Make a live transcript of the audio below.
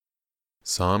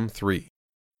Psalm 3.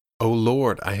 O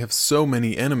Lord, I have so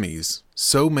many enemies,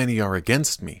 so many are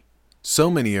against me. So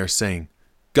many are saying,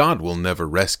 God will never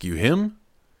rescue him.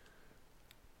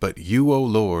 But you, O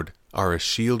Lord, are a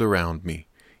shield around me.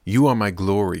 You are my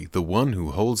glory, the one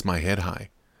who holds my head high.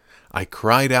 I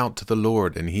cried out to the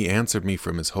Lord, and he answered me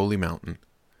from his holy mountain.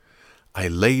 I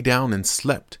lay down and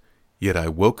slept, yet I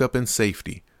woke up in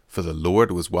safety, for the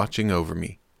Lord was watching over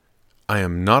me. I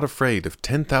am not afraid of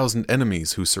 10,000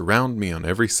 enemies who surround me on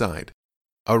every side.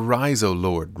 Arise, O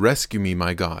Lord, rescue me,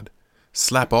 my God.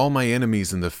 Slap all my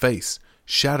enemies in the face,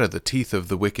 shatter the teeth of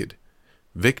the wicked.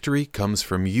 Victory comes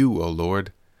from you, O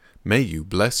Lord. May you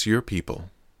bless your people.